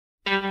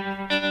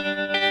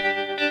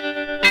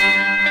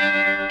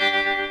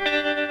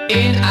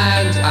In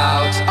and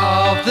out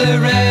of the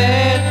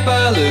red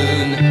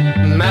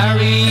balloon,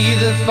 marry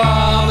the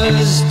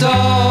farmer's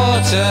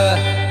daughter.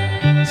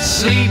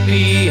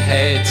 Sleepy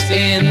heads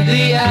in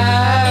the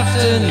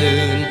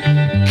afternoon,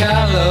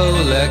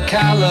 Calola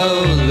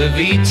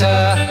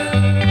Vita.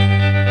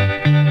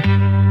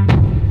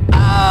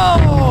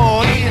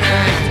 Oh! In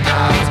and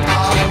out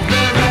of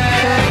the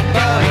red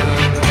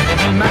balloon,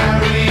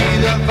 marry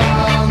the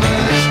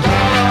farmer's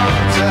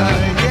daughter.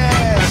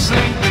 Yeah,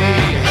 sleepy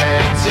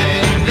heads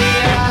in the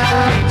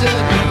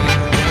afternoon,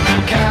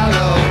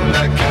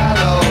 Calola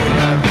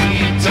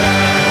Vita.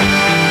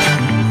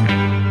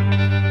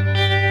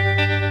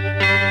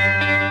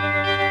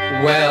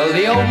 Well,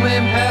 the old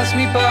man passed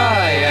me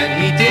by and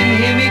he didn't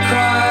hear me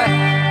cry.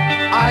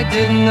 I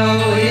didn't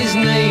know his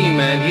name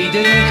and he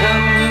didn't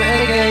come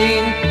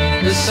again.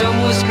 The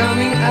sun was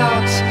coming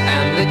out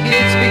and the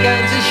kids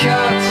began to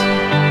shout.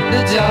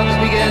 The dogs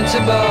began to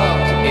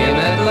bark in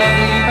that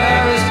lovely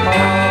Paris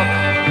park.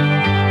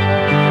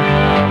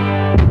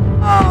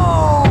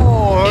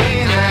 Oh!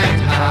 In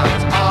and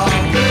out of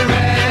the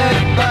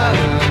red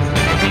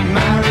balloon,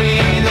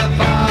 marry the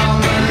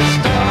farmer's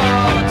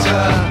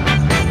daughter.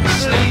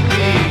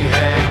 Sleepy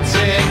heads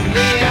in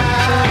the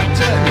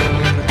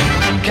afternoon,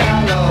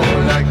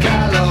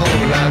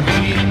 Calola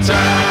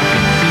Vita.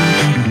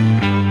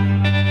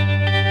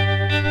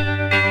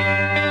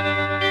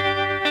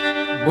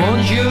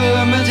 Bonjour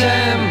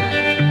madame,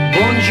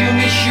 bonjour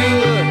monsieur,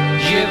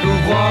 je vous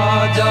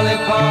vois dans les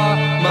pas,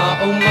 ma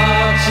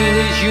homard tous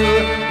les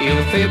jours. Il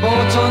fait beau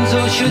temps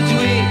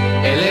aujourd'hui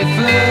et les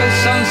fleurs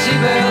sont si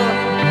belles.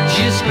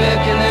 J'espère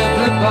qu'elle ne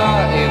pleut pas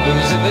et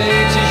vous avez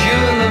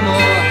toujours